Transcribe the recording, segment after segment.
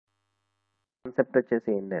Concept వచ్చేసి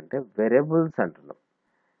ఏంటంటే variables అంటున్నాం.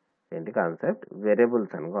 ఏంటి కాన్సెప్ట్?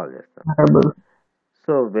 వేరియబుల్స్ అని కాల్ చేస్తాం.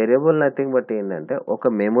 సో వేరియబుల్ నథింగ్ బట్ ఏంటంటే ఒక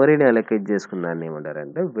మెమొరీని అలొకేట్ చేసుకున్న దాన్ని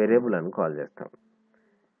ఏమంటారంటే వేరియబుల్ అని కాల్ చేస్తాం.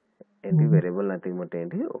 ఏంటి వేరియబుల్ నథింగ్ బట్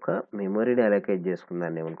ఏంటి ఒక మెమొరీని అలొకేట్ చేసుకున్న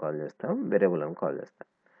దాన్ని ఏమని కాల్ చేస్తాం? వేరియబుల్ అని కాల్ చేస్తాం.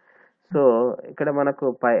 సో ఇక్కడ మనకు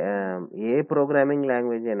ఏ ప్రోగ్రామింగ్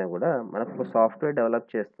లాంగ్వేజ్ అయినా కూడా మనకు సాఫ్ట్వేర్ డెవలప్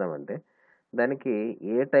చేస్తామంటే దానికి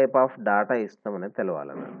ఏ టైప్ ఆఫ్ డాటా ఇస్తామనేది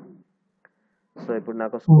తెలవాలన్నమాట. సో ఇప్పుడు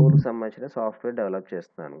నాకు స్కూల్కి సంబంధించిన సాఫ్ట్వేర్ డెవలప్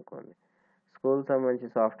చేస్తున్నాను అనుకోండి. స్కూల్కి సంబంధించిన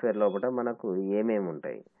సాఫ్ట్వేర్ లోపల మనకు ఏమేమి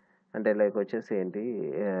ఉంటాయి అంటే లైక్ వచ్చేసి ఏంటి,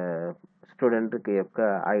 స్టూడెంట్కి యొక్క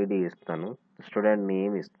ఐడి ఇస్తాను, స్టూడెంట్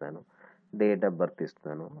నేమ్ ఇస్తాను, డేట్ ఆఫ్ బర్త్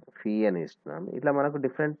ఇస్తాను, ఫీ అని ఇస్తున్నాను. ఇట్లా మనకు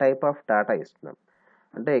డిఫరెంట్ టైప్ ఆఫ్ డాటా ఇస్తున్నాం.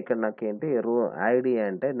 అంటే ఇక్కడ నాకు ఏంటి ఐడి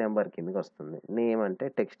అంటే నెంబర్ కిందకి వస్తుంది, నేమ్ అంటే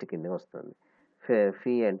టెక్స్ట్ కిందకి వస్తుంది,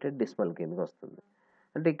 ఫీ అంటే డిస్మల్ కిందకి వస్తుంది.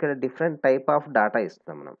 అంటే ఇక్కడ డిఫరెంట్ టైప్ ఆఫ్ డాటా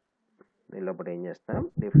ఇస్తాం మనం. దీనిలోపల ఏం చేస్తాం?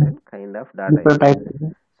 డిఫరెంట్ కైండ్ ఆఫ్ డాటా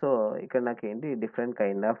ఇస్తాం. సో ఇక్కడ నాకు ఏంటి డిఫరెంట్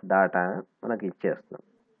కైండ్ ఆఫ్ డాటా మనకి ఇచ్చేస్తున్నాం.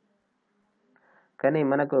 కానీ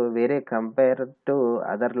మనకు వేరే కంపేర్ టు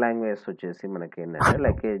అదర్ లాంగ్వేజెస్ వచ్చేసి మనకి ఏంటంటే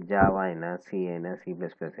లైక్ జావా అయినా సి అయినా C++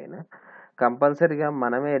 అయినా కంపల్సరీగా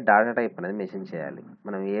మనమే డాటా టైప్ అనేది మెన్షన్ చేయాలి.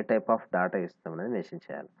 మనం ఏ టైప్ ఆఫ్ డాటా ఇస్తాం అనేది మెన్షన్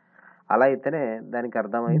చేయాలి. అలా అయితేనే దానికి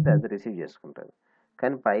అర్థమైతే అది రిసీవ్ చేసుకుంటుంది.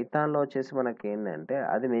 కానీ పైథాన్లో వచ్చేసి మనకి ఏంటంటే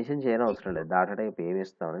అది మెన్షన్ చేయడం అవసరం లేదు, డాటా టైప్ ఏమి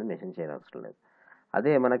ఇస్తాం అనేది మెన్షన్ చేయడం అవసరం లేదు,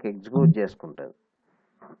 అదే మనకి ఎగ్జిక్యూట్ చేసుకుంటుంది.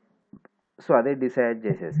 సో అదే డిసైడ్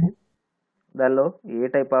చేసేసి దానిలో ఏ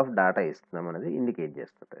టైప్ ఆఫ్ డాటా ఇస్తున్నాం అనేది ఇండికేట్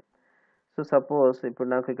చేస్తుంటుంది. సో సపోజ్ ఇప్పుడు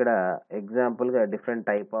నాకు ఇక్కడ ఎగ్జాంపుల్గా డిఫరెంట్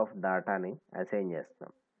టైప్ ఆఫ్ డాటాని అసైన్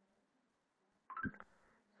చేస్తాం.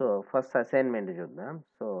 సో ఫస్ట్ అసైన్మెంట్ చూద్దాం.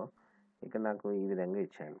 సో ఇక్కడ నాకు ఈ విధంగా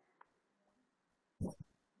ఇచ్చాను.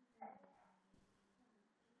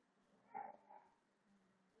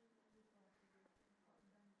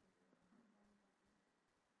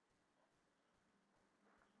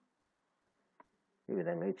 ఈ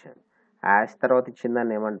విధంగా ఇచ్చాను. యాష్ తర్వాత ఇచ్చిన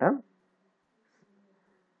దాన్ని ఏమంటాం?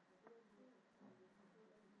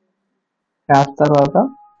 యాష్ తర్వాత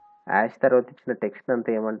ఇచ్చిన టెక్స్ట్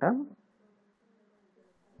అంతా ఏమంటాం?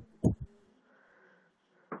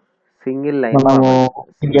 సింగిల్ లైన్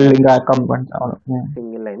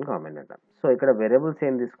కామెంట్ అంటాం. సో ఇక్కడ వేరియబుల్స్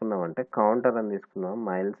ఏం తీసుకున్నాం అంటే కౌంటర్ అని తీసుకున్నాం,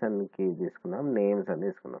 మైల్స్ అని తీసుకున్నాం, నేమ్స్ అని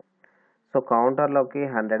తీసుకున్నాం. సో కౌంటర్లోకి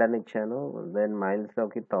 100 అని ఇచ్చాను, దెన్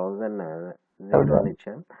మైల్స్లోకి 1000 0 అని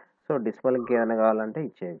ఇచ్చాను. సో డిస్మల్కి ఏమైనా కావాలంటే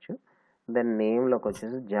ఇచ్చేయచ్చు. దెన్ నేమ్లోకి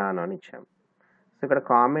వచ్చేసి జాన్ అని ఇచ్చాము. సో ఇక్కడ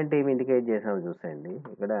కామెంట్ ఏమి ఇండికేట్ చేసామో చూసేయండి.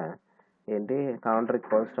 ఇక్కడ ఏంటి కౌంటర్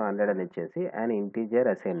ఈక్వల్స్ టు 100 అని ఇచ్చేసి అండ్ ఇంటీజర్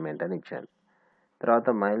అసైన్మెంట్ అని ఇచ్చాను. తర్వాత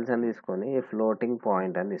మైల్స్ అని తీసుకొని ఫ్లోటింగ్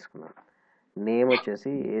పాయింట్ అని తీసుకున్నాం. నేమ్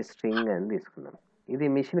వచ్చేసి ఏ స్ట్రింగ్ అని తీసుకున్నాం. ఇది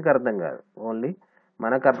మిషన్కి అర్థం కాదు, ఓన్లీ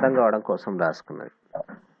మనకు అర్థం కావడం కోసం రాసుకున్నది.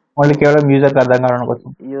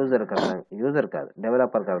 యూజర్ కాదు,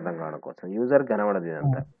 డెవలపర్కి అర్థం కావడం కోసం. యూజర్ కనబడదు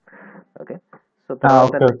ఇదంతా. ఓకే. సో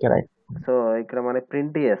తర్వాత సో ఇక్కడ మనం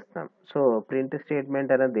ప్రింట్ చేస్తాం. సో ప్రింట్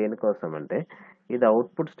స్టేట్మెంట్ అనేది దేనికోసం అంటే ఇది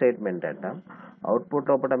అవుట్పుట్ స్టేట్మెంట్ అంట. అవుట్పుట్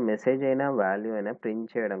లోపల మెసేజ్ అయినా వాల్యూ అయినా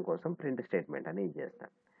ప్రింట్ చేయడం కోసం ప్రింట్ స్టేట్మెంట్ అని యూజ్ చేస్తాం.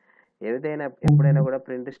 ఎప్పుడైనా కూడా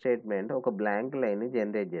ప్రింట్ స్టేట్మెంట్ ఒక బ్లాంక్ లైన్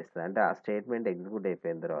జనరేట్ చేస్తుంది. అంటే ఆ స్టేట్మెంట్ ఎగ్జిక్యూట్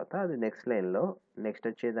అయిపోయిన తర్వాత అది నెక్స్ట్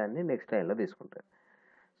వచ్చేదాన్ని నెక్స్ట్ లైన్లో తీసుకుంటుంది.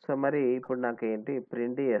 సో మరి ఇప్పుడు నాకు ఏంటి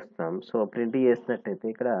ప్రింట్ చేస్తాం. సో ప్రింట్ చేసినట్టయితే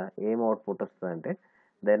ఇక్కడ ఏం అవుట్పుట్ వస్తుంది అంటే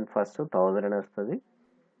దెన్ ఫస్ట్ 1000 అని వస్తుంది,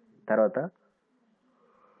 తర్వాత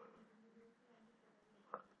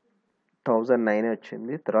 1009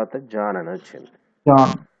 వచ్చింది, తర్వాత జాన్ అని వచ్చింది.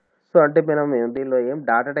 సో అంటే మనం దీనిలో ఏం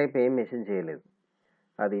డాటా టైప్ ఏం మెన్షన్ చేయలేదు,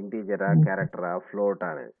 అది ఇంటీజరా క్యారెక్టరా ఫ్లోట్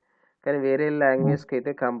అనేది. కానీ వేరే లాంగ్వేజ్కి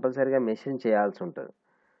అయితే కంపల్సరీగా మెన్షన్ చేయాల్సి ఉంటుంది.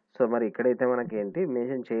 సో మరి ఇక్కడైతే మనకి ఏంటి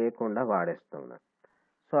మెన్షన్ చేయకుండా వాడేస్తున్నాం.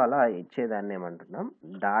 సో అలా ఇచ్చేదాన్ని ఏమంటున్నాం?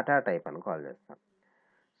 డాటా టైప్ అని కాల్ చేస్తాం.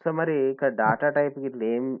 సో మరి ఇక్కడ డాటా టైప్ ఇట్లా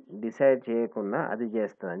ఏం డిసైడ్ చేయకుండా అది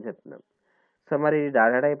చేస్తుంది అని చెప్తున్నాం. సో మరి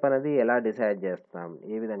డాటా టైప్ అనేది ఎలా డిసైడ్ చేస్తాం,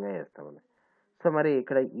 ఏ విధంగా చేస్తాం అని. సో మరి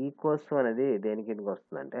ఇక్కడ ఈక్వల్స్ అనేది దేని కిందకి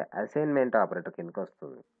వస్తుందంటే అసైన్మెంట్ ఆపరేటర్ కిందకి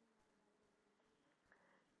వస్తుంది.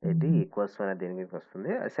 ఏంటి ఈక్వల్స్ అనేది దేని కిందకి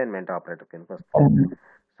వస్తుంది? అసైన్మెంట్ ఆపరేటర్ కిందకి వస్తుంది.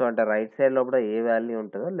 సో అంటే రైట్ సైడ్ లోపల ఏ వాల్యూ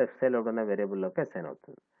ఉంటుందో లెఫ్ట్ సైడ్ లోపల ఉన్న వేరియబుల్లోకి అసైన్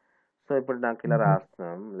అవుతుంది. సో ఇప్పుడు నాకు ఇలా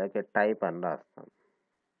రాస్తాం, లైక్ టైప్ అని రాస్తాం.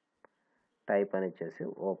 టైప్ అని ఇచ్చేసి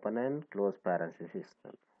ఓపెన్ అండ్ క్లోజ్ పారాన్సిస్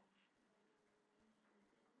ఇస్తాను.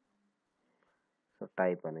 సో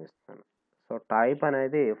టైప్ అని ఇస్తాను. సో టైప్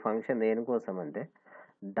అనేది ఫంక్షన్ దేనికోసం అంటే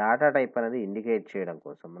డాటా టైప్ అనేది ఇండికేట్ చేయడం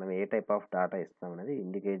కోసం, మనం ఏ టైప్ ఆఫ్ డాటా ఇస్తాం అనేది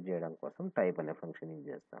ఇండికేట్ చేయడం కోసం టైప్ అనే ఫంక్షన్ యూజ్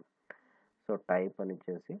చేస్తాం. సో టైప్ అని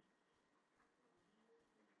ఇచ్చేసి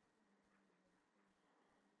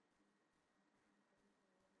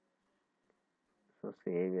సో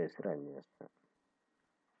సేవ్ చేసి రన్ చేస్తాను.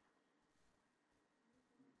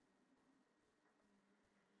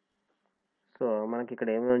 సో మనకి ఇక్కడ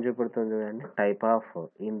ఏమేమి చూపెడుతుంది చూడండి, టైప్ ఆఫ్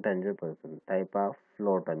ఇంట్ అని చూపెడుతుంది, టైప్ ఆఫ్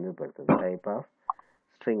ఫ్లోట్ అని చూపెడుతుంది, టైప్ ఆఫ్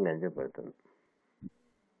స్ట్రింగ్ అని చూపెడుతుంది.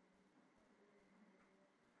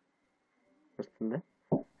 వస్తుందా?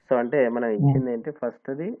 సో అంటే మనం ఇచ్చింది ఏంటి, ఫస్ట్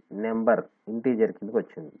అది నెంబర్ ఇంటీజర్ కిందకి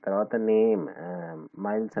వచ్చింది, తర్వాత నేమ్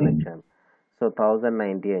మైల్స్ అని ఇచ్చాను. సో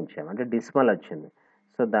 1090 అని ఇచ్చాము, అంటే డిసిమల్ వచ్చింది.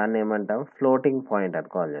 సో దాన్ని ఏమంటాం, ఫ్లోటింగ్ పాయింట్ అని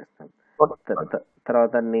కాల్ చేస్తాం.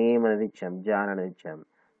 తర్వాత నేమ్ అనేది ఇచ్చాం, జాన్ అనేది ఇచ్చాం.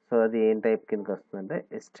 సో అది ఏం టైప్ కిందకి వస్తుందంటే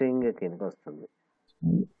స్ట్రింగ్ కిందకి వస్తుంది.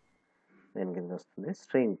 దేని కిందకి వస్తుంది,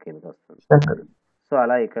 స్ట్రింగ్ కిందకి వస్తుంది. సో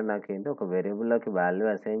అలా ఇక్కడ నాకు ఏంటి, ఒక వేరియబుల్లోకి వాల్యూ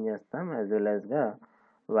అసైన్ చేస్తాం, యాజ్ వెల్ యాజ్గా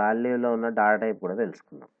వాల్యూలో ఉన్న డాటా టైప్ కూడా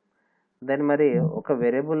తెలుసుకున్నాం. దెన్ మరి ఒక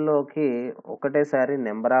వేరియబుల్లోకి ఒకటేసారి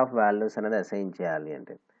నెంబర్ ఆఫ్ వాల్యూస్ అనేది అసైన్ చేయాలి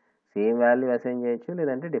అంటే సేమ్ వాల్యూ అసైన్ చేయొచ్చు,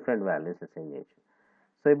 లేదంటే డిఫరెంట్ వాల్యూస్ అసైన్ చేయొచ్చు.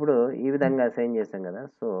 సో ఇప్పుడు ఈ విధంగా అసైన్ చేసాం కదా,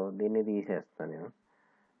 సో దీన్ని తీసేస్తాను నేను.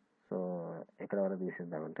 సో ఎక్కడ వరకు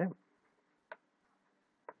తీసేద్దామంటే,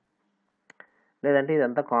 లేదంటే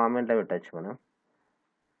ఇదంతా కామెంట్లో పెట్టచ్చు మనం,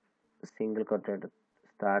 single కొటెడ్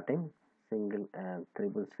starting,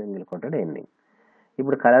 triple single కొటెడ్ ending.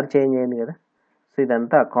 ఇప్పుడు కలర్ చేంజ్ అయింది కదా, సో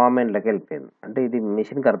ఇదంతా కామెంట్లోకి వెళ్ళిపోయింది, అంటే ఇది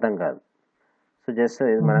మిషన్కి అర్థం కాదు. సో జస్ట్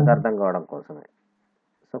ఇది మనకు అర్థం కావడం కోసమే.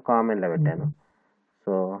 సో కామెంట్లో పెట్టాను.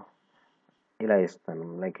 సో ఇలా ఇస్తాను,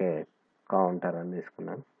 లైక్ కౌంటర్ అని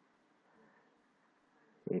తీసుకున్నాను,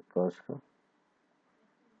 ఈక్వల్స్ టు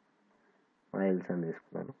మైల్స్ అని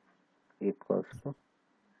తీసుకున్నాను, ఈక్వల్స్ టు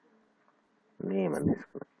నేమ్ అని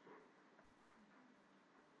తీసుకున్నాను.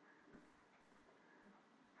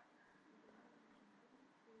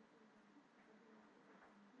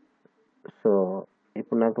 సో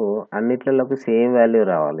ఇప్పుడు నాకు అన్నిట్లలోకి సేమ్ వాల్యూ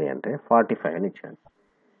రావాలి అంటే 45 అని ఇచ్చాను.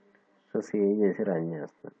 సో సేవ్ చేసి రన్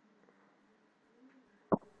చేస్తాను.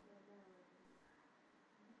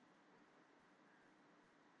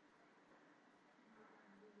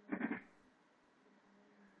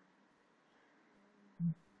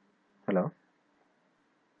 Hello,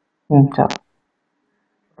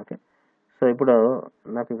 okay. సో ఇప్పుడు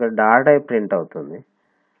నాకు ఇక్కడ డాటా టైప్ ప్రింట్ అవుతుంది,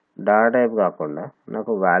 డాటా టైప్ కాకుండా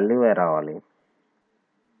నాకు వాల్యూ రావాలి.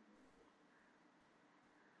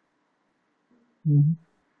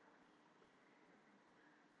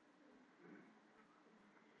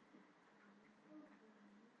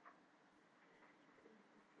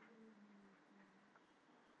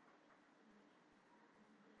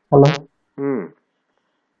 Hello,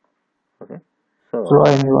 okay. సో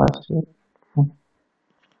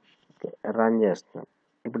రన్ చేస్తున్నాం.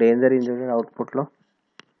 ఇప్పుడు ఏం జరిగింది చూడండి అవుట్పుట్లో,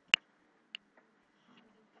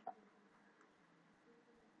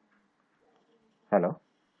 హలో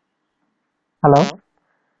హలో,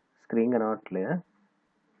 స్క్రీన్ కనబడట్లేదా?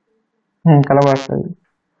 కలవస్తుంది.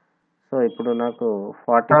 సో ఇప్పుడు నాకు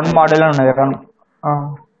 40 రెండు మోడల్ ఉన్నాయి రెండు.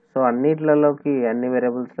 సో అన్నిట్లలోకి అన్ని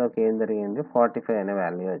వేరియబుల్స్లోకి ఏం జరిగింది, 45 అనే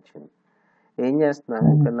వాల్యూ వచ్చింది. ఏం చేస్తున్నాం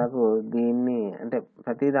ఇక్కడ, నాకు దీన్ని అంటే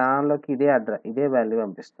ప్రతి దానిలోకి ఇదే వాల్యూ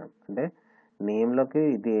పంపిస్తాం. అంటే నేమ్లోకి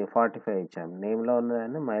ఇది 45 ఇచ్చాం, నేమ్లో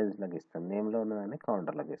ఉన్నదాన్ని మైల్స్లోకి ఇస్తాం, నేమ్లో ఉన్నదాన్ని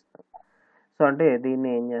కౌంటర్లోకి ఇస్తాం. సో అంటే దీన్ని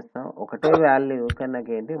ఏం చేస్తాం, ఒకటే వాల్యూ కానీ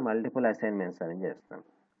నాకు ఏంటి మల్టిపుల్ అసైన్మెంట్స్ అని చేస్తాం,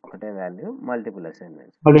 ఒకటే value multiple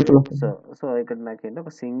assignments. So so ఇక్కడ నాకేంటి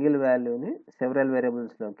ఒక సింగిల్ వాల్యూని సెవరల్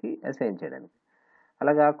వేరియబుల్స్లోకి అసైన్ చేయడానికి.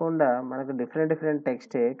 అలా కాకుండా మనకు డిఫరెంట్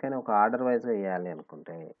టెక్స్టే కానీ ఒక ఆర్డర్ వైజ్గా వేయాలి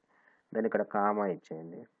అనుకుంటే దాన్ని ఇక్కడ కామా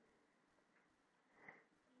ఇచ్చేయండి,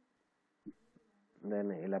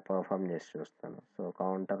 దెన్ ఇలా పర్ఫామ్ చేసి చూస్తాను. సో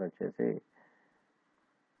కౌంటర్ వచ్చేసి,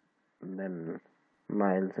 దెన్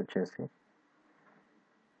మైల్స్ వచ్చేసి,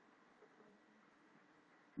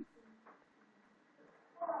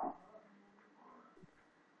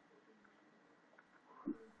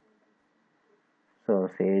 సో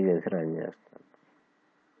సేవ్ చేసి రన్ చేస్తాను.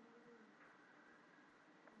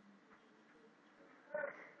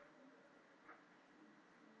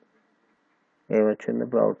 ఏమొచ్చింది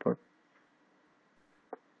ఇప్పుడు అవుట్పుట్?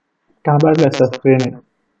 కనబడలేదు సార్ స్క్రీన్.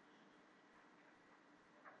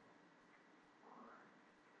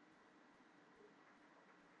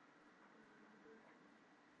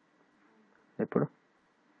 ఇప్పుడు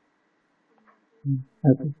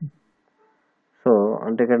సో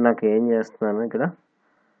అంటే ఇక్కడ నాకు ఏం చేస్తున్నాను, ఇక్కడ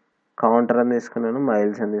కౌంటర్ అని తీసుకున్నాను,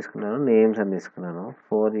 మైల్స్ అని తీసుకున్నాను, నేమ్స్ అని తీసుకున్నాను,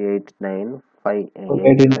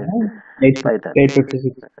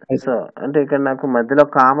 489,530. సో అంటే ఇక్కడ నాకు మధ్యలో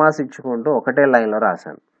కామాస్ ఇచ్చుకుంటూ ఒకటే లైన్లో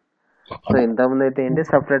రాశాను. సో ఇంతకుముందు అయితే ఏంటి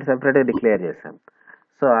సపరేట్గా డిక్లేర్ చేశాను.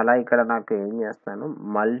 సో అలా ఇక్కడ నాకు ఏం చేస్తాను,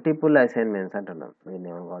 మల్టిపుల్ అసైన్మెంట్స్ అంటున్నాను, దీన్ని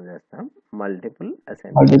ఏమైనా కాల్ చేస్తాం, మల్టిపుల్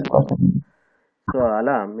అసైన్మెంట్స్. సో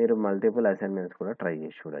అలా మీరు మల్టిపుల్ అసైన్మెంట్స్ కూడా ట్రై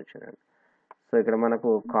చేసి చూడొచ్చు. సో ఇక్కడ మనకు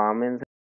కామెంట్స్